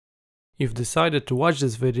You've decided to watch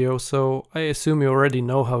this video, so I assume you already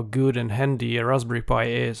know how good and handy a Raspberry Pi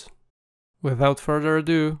is. Without further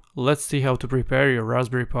ado, let's see how to prepare your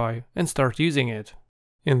Raspberry Pi and start using it.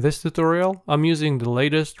 In this tutorial, I'm using the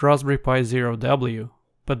latest Raspberry Pi Zero-W,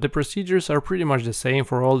 but the procedures are pretty much the same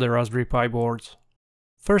for all the Raspberry Pi boards.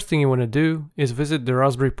 First thing you want to do is visit the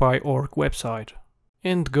Raspberry Pi org website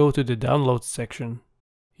and go to the Downloads section.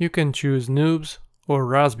 You can choose Noobs or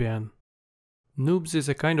Raspbian. Noobs is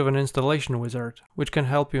a kind of an installation wizard, which can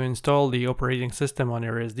help you install the operating system on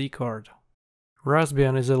your SD card.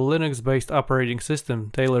 Raspbian is a Linux-based operating system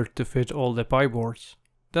tailored to fit all the Pi boards.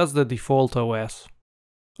 That's the default OS.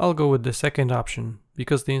 I'll go with the second option,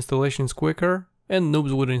 because the installation is quicker and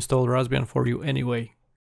Noobs would install Raspbian for you anyway.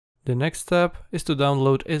 The next step is to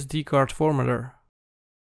download SD card formatter.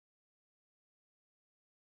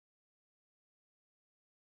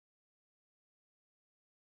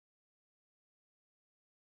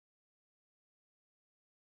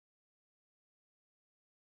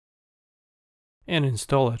 And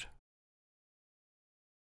install it.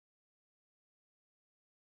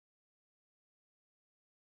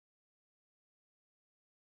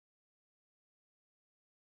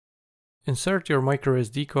 Insert your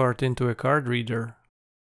microSD card into a card reader.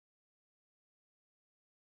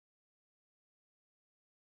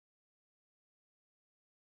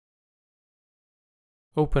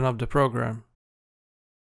 Open up the program.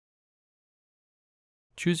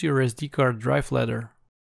 Choose your SD card drive letter.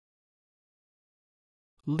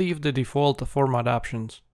 Leave the default format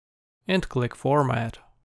options and click Format.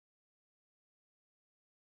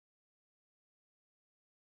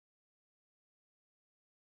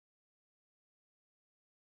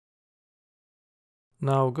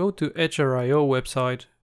 Now go to Etcher.io website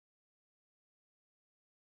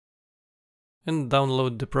and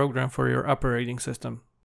download the program for your operating system.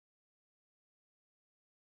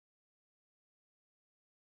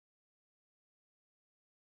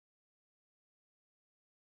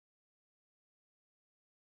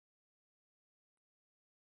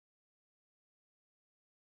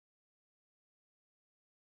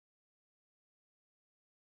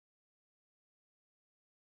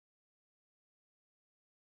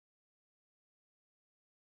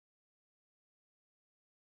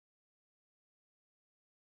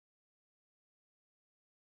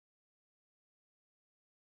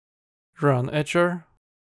 Run Etcher.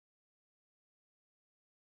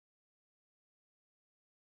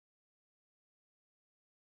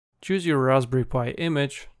 Choose your Raspberry Pi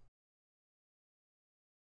image.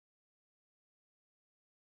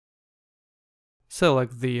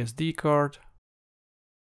 Select the SD card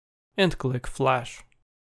and click Flash.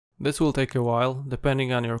 This will take a while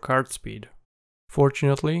depending on your card speed.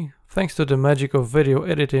 Fortunately, thanks to the magic of video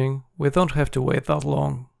editing, we don't have to wait that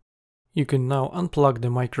long. You can now unplug the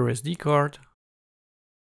microSD card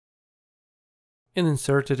and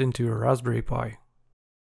insert it into your Raspberry Pi.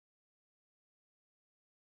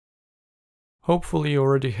 Hopefully you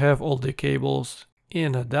already have all the cables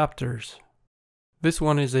and adapters. This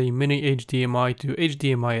one is a mini HDMI to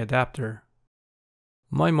HDMI adapter.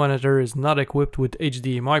 My monitor is not equipped with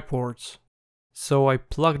HDMI ports, so I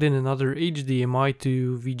plugged in another HDMI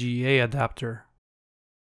to VGA adapter.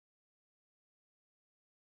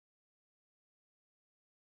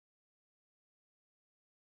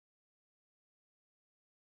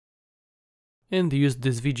 And use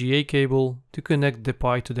this VGA cable to connect the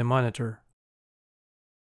Pi to the monitor.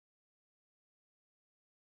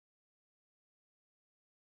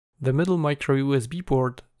 The middle micro USB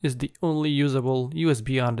port is the only usable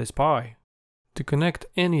USB on this Pi. To connect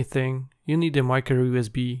anything, you need a micro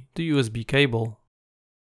USB to USB cable.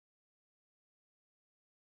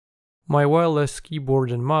 My wireless keyboard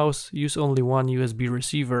and mouse use only one USB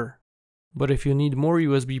receiver, but if you need more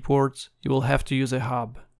USB ports, you will have to use a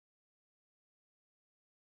hub.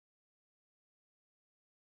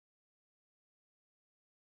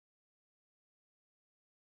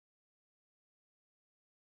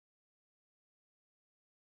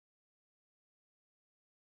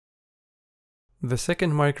 The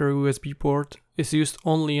second micro USB port is used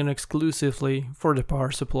only and exclusively for the power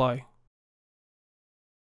supply.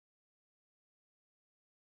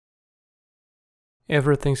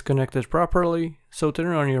 Everything's connected properly, so turn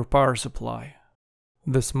on your power supply.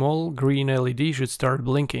 The small green LED should start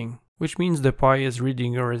blinking, which means the Pi is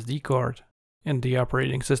reading your SD card and the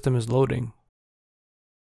operating system is loading.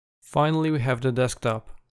 Finally, we have the desktop,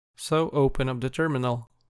 so open up the terminal.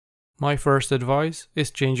 My first advice is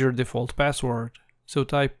change your default password, so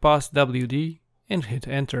type passwd and hit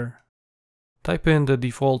enter. Type in the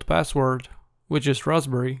default password, which is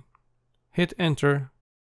Raspberry, hit enter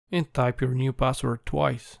and type your new password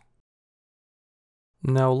twice.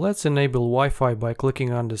 Now let's enable Wi-Fi by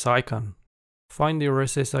clicking on this icon. Find your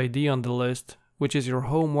SSID on the list, which is your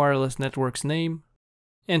home wireless network's name,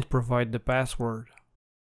 and provide the password.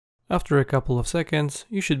 After a couple of seconds,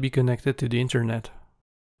 you should be connected to the internet.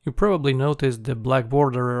 You probably noticed the black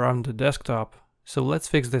border around the desktop, so let's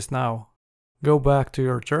fix this now. Go back to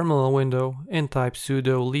your terminal window and type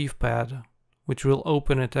sudo leavepad, which will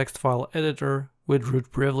open a text file editor with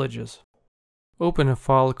root privileges. Open a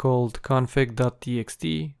file called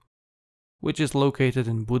config.txt, which is located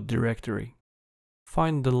in boot directory.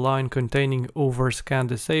 Find the line containing overscan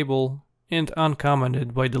disable and uncomment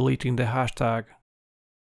it by deleting the hashtag.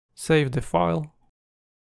 Save the file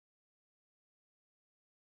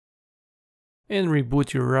and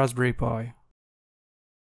reboot your Raspberry Pi.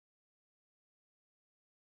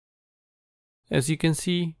 As you can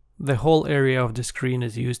see, the whole area of the screen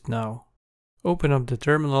is used now. Open up the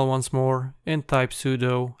terminal once more and type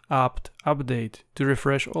sudo apt update to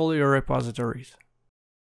refresh all your repositories.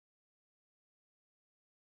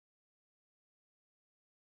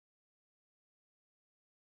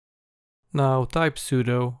 Now type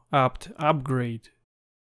sudo apt upgrade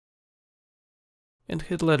and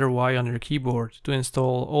hit letter Y on your keyboard to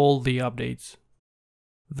install all the updates.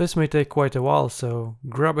 This may take quite a while, so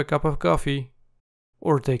grab a cup of coffee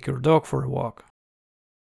or take your dog for a walk.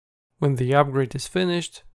 When the upgrade is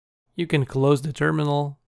finished, you can close the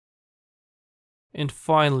terminal and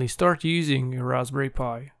finally start using your Raspberry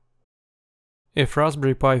Pi. If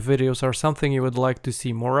Raspberry Pi videos are something you would like to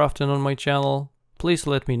see more often on my channel, please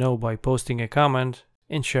let me know by posting a comment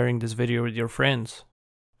and sharing this video with your friends.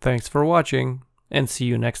 Thanks for watching, and see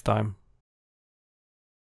you next time.